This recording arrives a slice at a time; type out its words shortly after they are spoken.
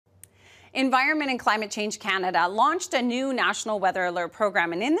Environment and Climate Change Canada launched a new national weather alert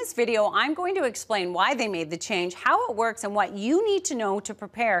program, and in this video I'm going to explain why they made the change, how it works, and what you need to know to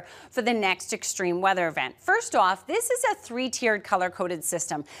prepare for the next extreme weather event. First off, this is a three-tiered color-coded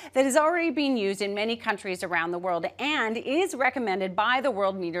system that is already being used in many countries around the world and is recommended by the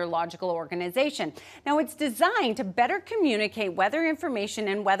World Meteorological Organization. Now, it's designed to better communicate weather information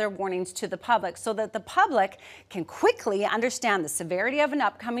and weather warnings to the public so that the public can quickly understand the severity of an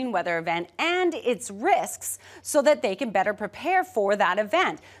upcoming weather event and its risks so that they can better prepare for that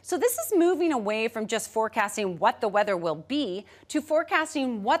event. So this is moving away from just forecasting what the weather will be to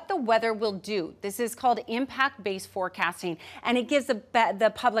forecasting what the weather will do. This is called impact-based forecasting, and it gives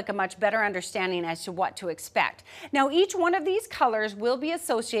the public a much better understanding as to what to expect. Now, each one of these colors will be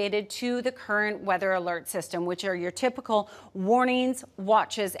associated to the current weather alert system, which are your typical warnings,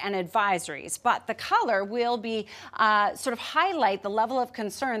 watches, and advisories. But the color will be sort of highlight the level of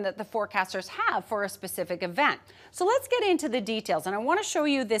concern that the forecasters have for a specific event. So let's get into the details, and I want to show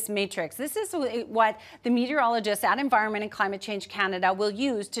you this matrix. This is what the meteorologists at Environment and Climate Change Canada will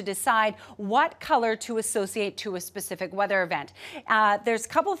use to decide what color to associate to a specific weather event. There's a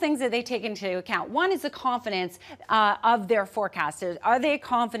couple of things that they take into account. One is the confidence of their forecasters. Are they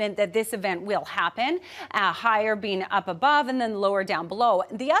confident that this event will happen? Higher being up above and then lower down below.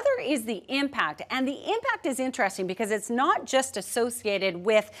 The other is the impact, and the impact is interesting because it's not just associated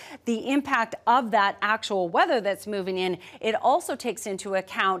with the impact of that actual weather that's moving in. It also takes into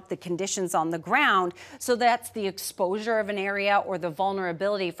account the conditions on the ground. So that's the exposure of an area or the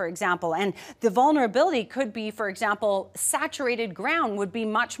vulnerability, for example. And the vulnerability could be, for example, saturated ground would be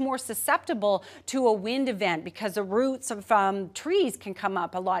much more susceptible to a wind event because the roots of trees can come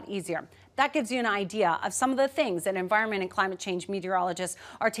up a lot easier. That gives you an idea of some of the things that environment and climate change meteorologists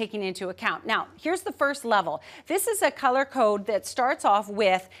are taking into account. Now, here's the first level. This is a color code that starts off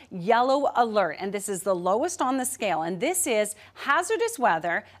with yellow alert, and this is the lowest on the scale. And this is hazardous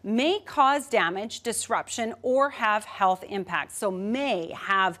weather, may cause damage, disruption, or have health impacts. So may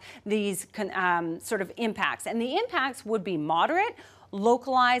have these sort of impacts. And the impacts would be moderate,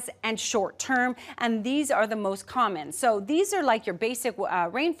 localized, and short term, and these are the most common. So these are like your basic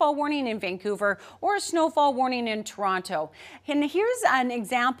rainfall warning in Vancouver or a snowfall warning in Toronto. And here's an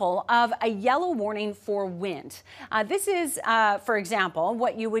example of a yellow warning for wind. This is, for example,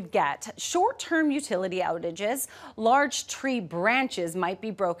 what you would get. Short-term utility outages, large tree branches might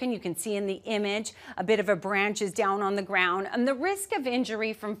be broken. You can see in the image a bit of a branch is down on the ground, and the risk of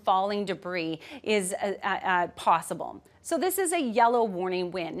injury from falling debris is possible. So this is a yellow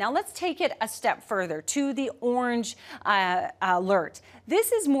warning wind. Now let's take it a step further to the orange alert.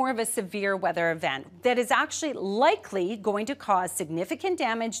 This is more of a severe weather event that is actually likely going to cause significant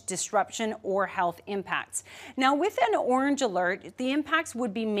damage, disruption, or health impacts. Now with an orange alert, the impacts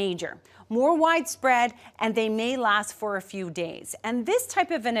would be major, more widespread, and they may last for a few days. And this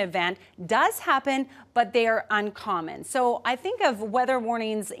type of an event does happen, but they are uncommon. So I think of weather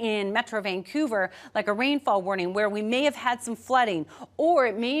warnings in Metro Vancouver like a rainfall warning where we may have had some flooding, or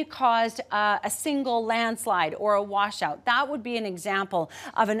it may have caused a single landslide or a washout. That would be an example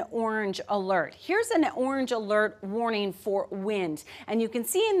of an orange alert. Here's an orange alert warning for wind. And you can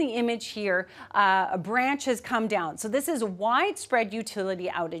see in the image here, a branch has come down. So this is widespread utility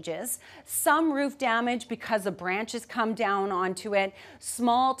outages, some roof damage because a branch has come down onto it,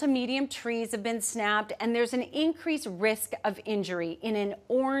 small to medium trees have been snapped, and there's an increased risk of injury in an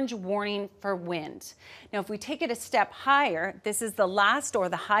orange warning for wind. Now, if we take it a step higher, this is the last or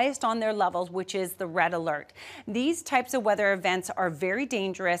the highest on their levels, which is the red alert. These types of weather events are very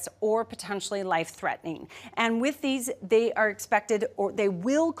dangerous or potentially life-threatening. And with these, they are expected or they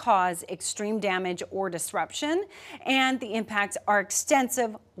will cause extreme damage or disruption, and the impacts are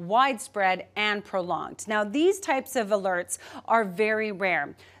extensive, widespread, and prolonged. Now, these types of alerts are very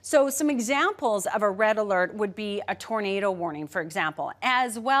rare. So some examples of a red alert would be a tornado warning, for example,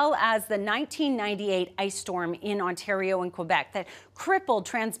 as well as the 1998 ice storm in Ontario and Quebec that crippled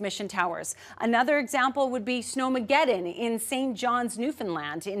transmission towers. Another example would be Snowmageddon in St. John's,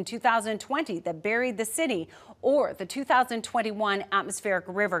 Newfoundland in 2020 that buried the city, or the 2021 atmospheric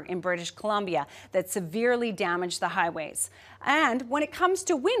river in British Columbia that severely damaged the highways. And when it comes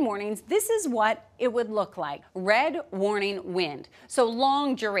to wind warnings, this is what it would look like. Red warning wind. So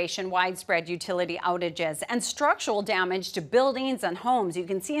long duration, widespread utility outages and structural damage to buildings and homes. You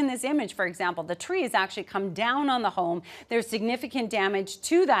can see in this image, for example, the tree has actually come down on the home. There's significant damage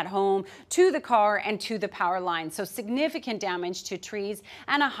to that home, to the car, and to the power line. So significant damage to trees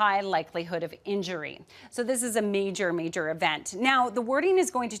and a high likelihood of injury. So this is is a major event. Now, the wording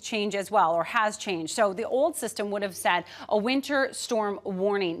is going to change as well, or has changed. So the old system would have said a winter storm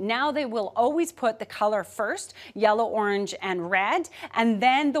warning. Now they will always put the color first, yellow, orange, and red, and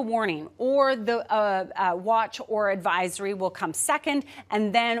then the warning or the watch or advisory will come second,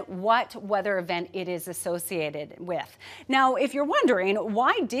 and then what weather event it is associated with. Now, if you're wondering,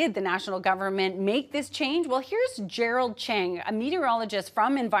 why did the national government make this change? Well, here's Gerald Chang, a meteorologist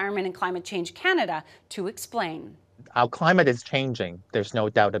from Environment and Climate Change Canada, to explain. Our climate is changing. There's no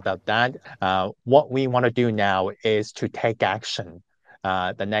doubt about that. What we want to do now is to take action,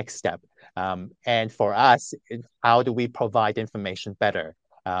 the next step. And for us, how do we provide information better?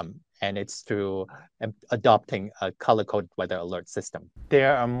 And it's through adopting a color-coded weather alert system.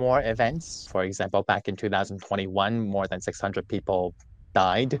 There are more events. For example, back in 2021, more than 600 people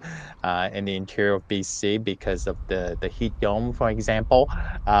died in the interior of BC because of the heat dome, for example.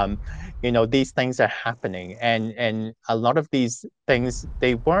 These things are happening, and a lot of these things,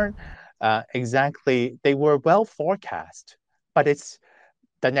 they weren't they were well forecast, but it's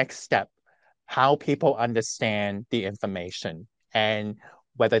the next step, how people understand the information and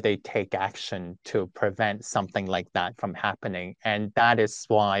whether they take action to prevent something like that from happening. And that is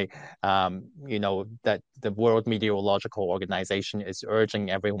why, that the World Meteorological Organization is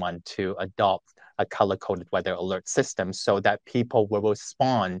urging everyone to adopt a color-coded weather alert system so that people will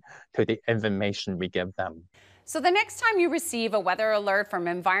respond to the information we give them. So the next time you receive a weather alert from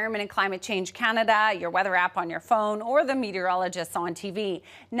Environment and Climate Change Canada, your weather app on your phone, or the meteorologists on TV,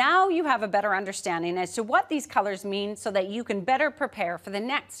 now you have a better understanding as to what these colors mean so that you can better prepare for the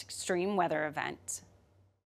next extreme weather event.